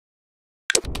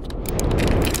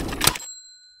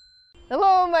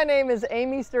my name is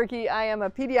Amy Sturkey. I am a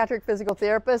pediatric physical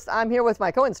therapist. I'm here with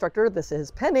my co-instructor. This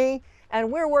is Penny, and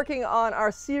we're working on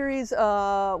our series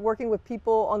working with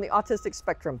people on the autistic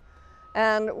spectrum.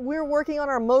 And we're working on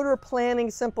our motor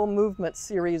planning simple movement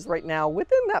series right now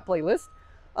within that playlist.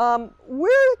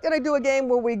 We're going to do a game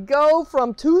where we go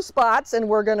from two spots and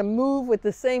we're going to move with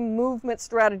the same movement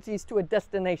strategies to a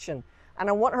destination. And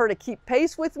I want her to keep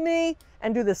pace with me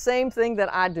and do the same thing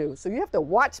that I do. So you have to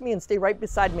watch me and stay right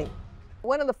beside me.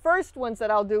 One of the first ones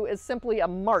that I'll do is simply a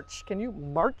march. Can you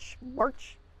march,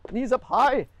 march, knees up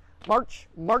high, march,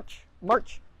 march,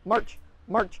 march, march,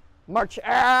 march, march,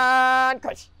 and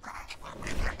push.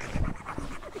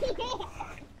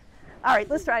 All right,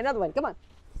 let's try another one. Come on.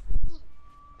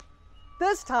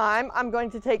 This time I'm going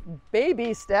to take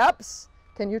baby steps.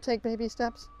 Can you take baby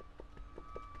steps?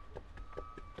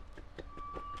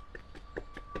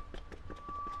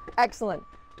 Excellent.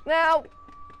 Now,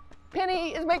 Penny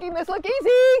is making this look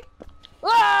easy.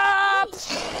 Ah!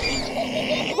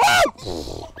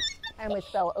 I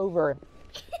almost fell over.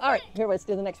 All right, here, let's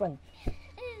do the next one.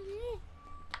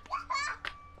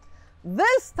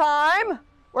 This time,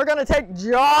 we're going to take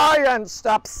giant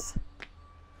steps.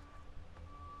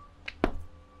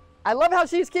 I love how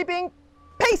she's keeping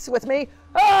pace with me.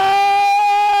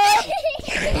 Ah!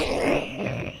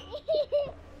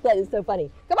 That is so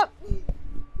funny. Come on.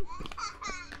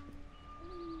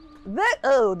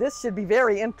 This should be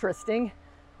very interesting.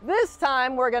 This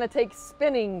time we're going to take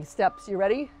spinning steps. You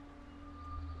ready?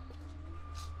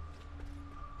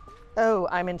 Oh,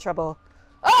 I'm in trouble.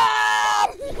 Ah!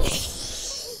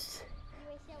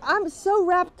 I'm so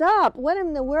wrapped up. What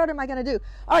in the world am I going to do?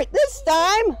 All right, this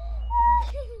time.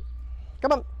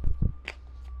 Come on.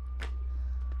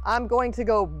 I'm going to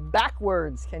go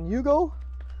backwards. Can you go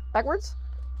backwards?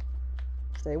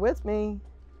 Stay with me.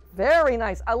 Very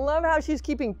nice. I love how she's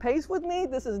keeping pace with me.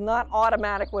 This is not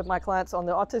automatic with my clients on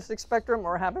the autistic spectrum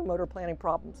or having motor planning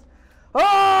problems.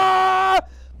 Ah!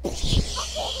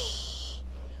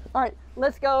 All right,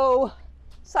 let's go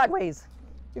sideways.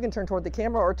 You can turn toward the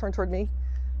camera or turn toward me.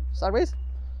 Sideways.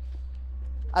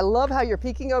 I love how you're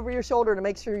peeking over your shoulder to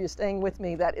make sure you're staying with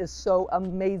me. That is so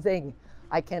amazing.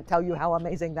 I can't tell you how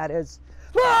amazing that is.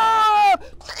 Ah!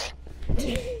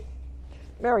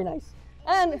 Very nice.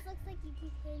 And this looks like you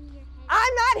keep hitting your head.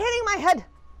 I'm not hitting my head.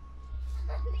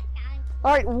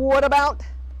 All right, what about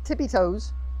tippy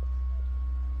toes?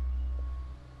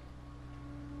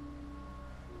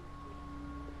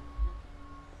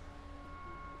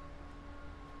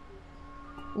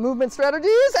 Movement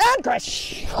strategies and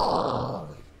crash.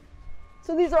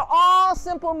 So these are all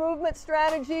simple movement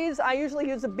strategies. I usually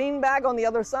use a beanbag on the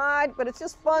other side, but it's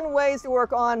just fun ways to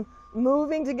work on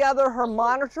moving together, her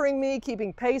monitoring me,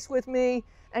 keeping pace with me,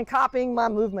 and copying my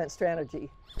movement strategy.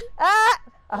 I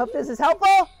hope this is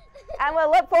helpful, and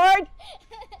we'll look forward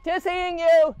to seeing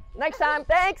you next time.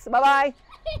 Thanks, bye-bye.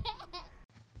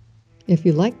 If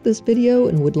you liked this video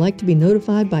and would like to be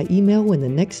notified by email when the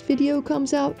next video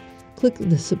comes out, click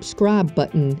the subscribe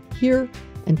button here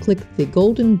and click the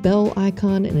golden bell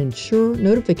icon and ensure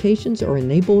notifications are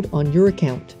enabled on your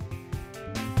account.